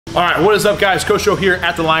All right, what is up guys? Coach Joe here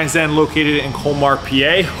at the Lion's Den located in Colmar,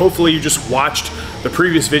 PA. Hopefully you just watched the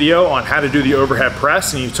previous video on how to do the overhead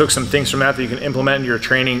press and you took some things from that you can implement in your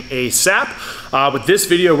training ASAP. With this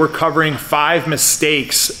video, we're covering 5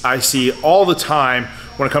 mistakes I see all the time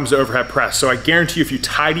when it comes to overhead press. So I guarantee you if you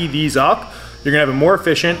tidy these up, you're gonna have a more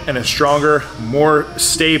efficient and a stronger, more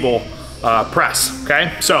stable press,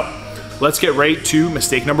 okay? So let's get right to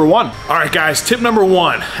mistake number 1. All right guys, tip number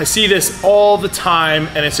 1. I see this all the time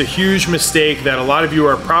and it's a huge mistake that a lot of you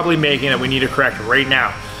are probably making that we need to correct right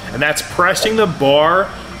now. And that's pressing the bar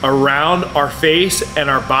around our face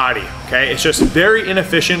and our body, okay? It's just very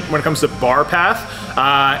inefficient when it comes to bar path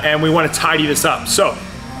and we wanna tidy this up. So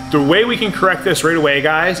the way we can correct this right away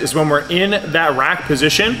guys is when we're in that rack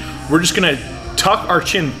position, we're just gonna tuck our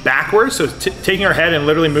chin backwards, so taking our head and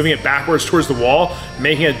literally moving it backwards towards the wall,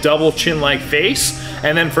 making a double chin-like face.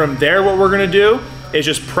 And then from there, what we're gonna do is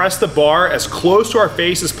just press the bar as close to our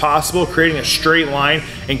face as possible, creating a straight line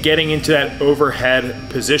and getting into that overhead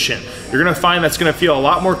position. You're gonna find that's gonna feel a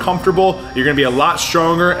lot more comfortable, you're gonna be a lot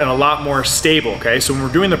stronger and a lot more stable, okay? So when we're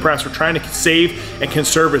doing the press, we're trying to save and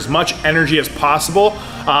conserve as much energy as possible.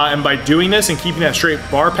 And by doing this and keeping that straight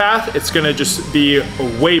bar path, it's gonna just be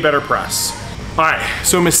a way better press. All right,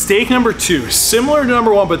 so mistake number 2, similar to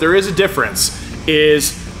number 1, but there is a difference,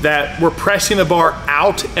 is that we're pressing the bar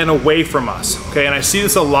out and away from us, okay? And I see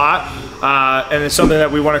this a lot, and it's something that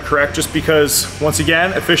we wanna correct just because, once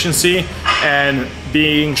again, efficiency and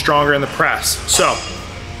being stronger in the press. So,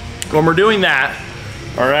 when we're doing that,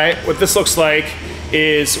 all right, what this looks like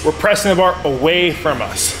is we're pressing the bar away from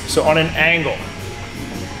us, so on an angle,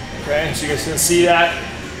 okay? So you guys can see that.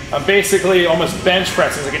 I'm basically almost bench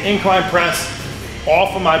pressing, it's like an incline press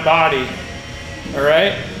off of my body, all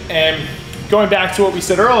right? And going back to what we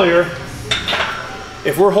said earlier,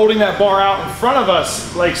 if we're holding that bar out in front of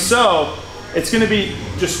us like so, it's gonna be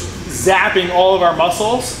just zapping all of our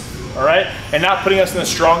muscles, all right? And not putting us in the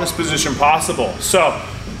strongest position possible. So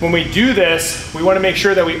when we do this, we wanna make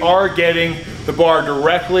sure that we are getting the bar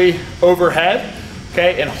directly overhead,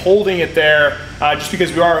 okay? And holding it there just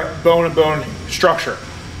because we are bone and bone structure.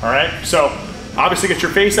 All right, so obviously get your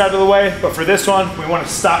face out of the way, but for this one, we want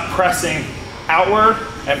to stop pressing outward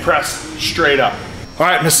and press straight up. All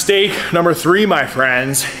right, mistake number 3, my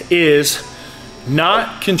friends, is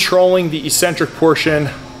not controlling the eccentric portion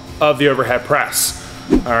of the overhead press.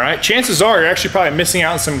 All right, chances are you're actually probably missing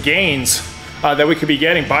out on some gains that we could be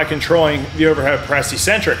getting by controlling the overhead press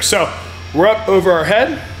eccentric. So we're up over our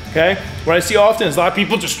head, okay? What I see often is a lot of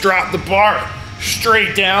people just drop the bar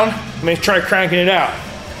straight down and they try cranking it out.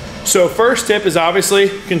 So first tip is obviously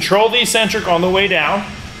control the eccentric on the way down.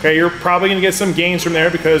 Okay, you're probably gonna get some gains from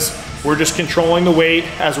there because we're just controlling the weight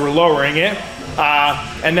as we're lowering it.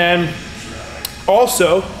 And then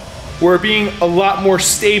also, we're being a lot more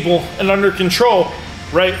stable and under control,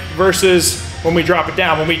 right? Versus when we drop it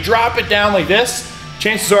down. When we drop it down like this,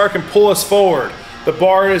 chances are it can pull us forward. The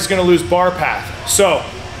bar is gonna lose bar path. So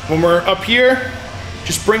when we're up here,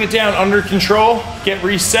 just bring it down under control, get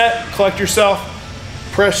reset, collect yourself,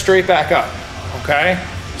 press straight back up, okay?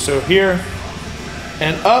 So here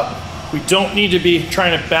and up, we don't need to be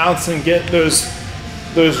trying to bounce and get those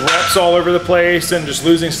reps all over the place and just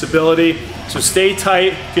losing stability. So stay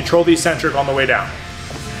tight, control the eccentric on the way down.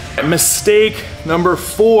 And mistake number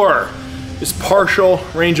 4 is partial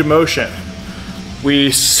range of motion.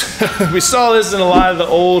 We saw this in a lot of the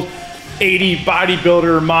old 80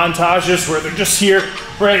 bodybuilder montages where they're just here,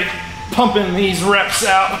 right, pumping these reps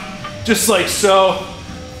out, just like so.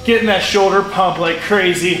 Getting that shoulder pump like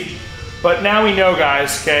crazy. But now we know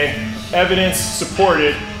guys, okay, evidence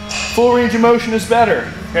supported, full range of motion is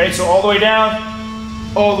better. Okay, so all the way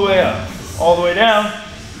down, all the way up, all the way down,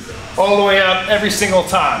 all the way up every single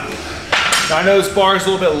time. Now I know this bar is a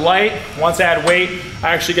little bit light. Once I add weight,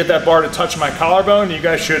 I actually get that bar to touch my collarbone. You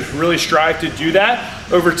guys should really strive to do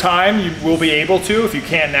that. Over time, you will be able to if you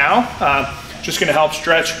can now. Just gonna help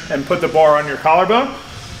stretch and put the bar on your collarbone.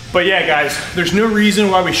 But yeah, guys, there's no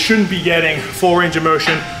reason why we shouldn't be getting full range of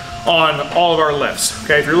motion on all of our lifts,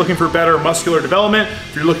 okay? If you're looking for better muscular development,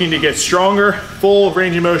 if you're looking to get stronger, full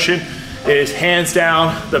range of motion is hands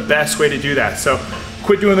down the best way to do that. So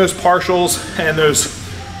quit doing those partials and those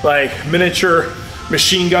like miniature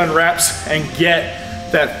machine gun reps and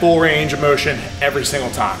get that full range of motion every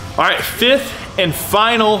single time. All right, 5th and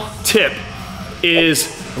final tip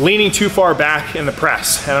is leaning too far back in the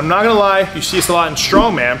press. And I'm not gonna lie, you see this a lot in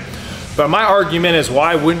strongman, but my argument is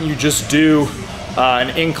why wouldn't you just do an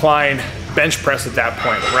incline bench press at that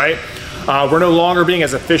point, right? We're no longer being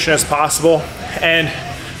as efficient as possible. And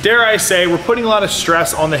dare I say, we're putting a lot of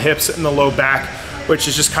stress on the hips and the low back, which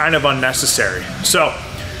is just kind of unnecessary. So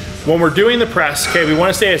when we're doing the press, okay, we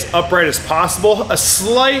wanna stay as upright as possible. A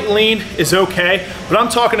slight lean is okay, but I'm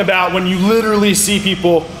talking about when you literally see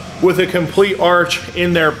people with a complete arch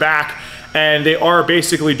in their back and they are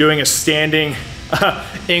basically doing a standing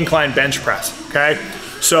incline bench press, okay?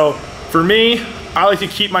 So for me, I like to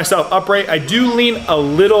keep myself upright. I do lean a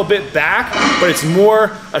little bit back, but it's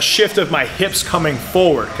more a shift of my hips coming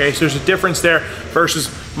forward, okay? So there's a difference there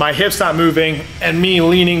versus my hips not moving and me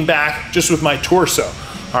leaning back just with my torso,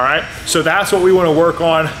 all right? So that's what we wanna work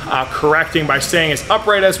on correcting by staying as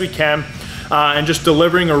upright as we can and just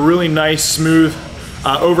delivering a really nice, smooth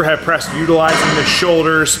overhead press, utilizing the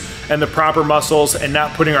shoulders and the proper muscles and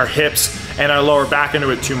not putting our hips and our lower back into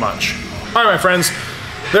it too much. All right, my friends,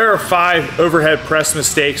 there are 5 overhead press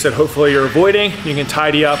mistakes that hopefully you're avoiding. You can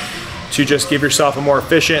tidy up to just give yourself a more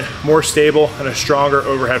efficient, more stable, and a stronger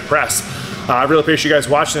overhead press. I really appreciate you guys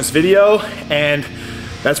watching this video, and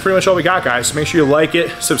that's pretty much all we got, guys. So make sure you like it,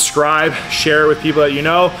 subscribe, share it with people that you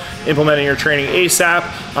know, implementing your training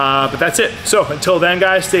ASAP. But that's it. So until then,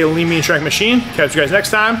 guys, stay a lean, mean, strength machine. Catch you guys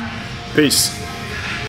next time. Peace.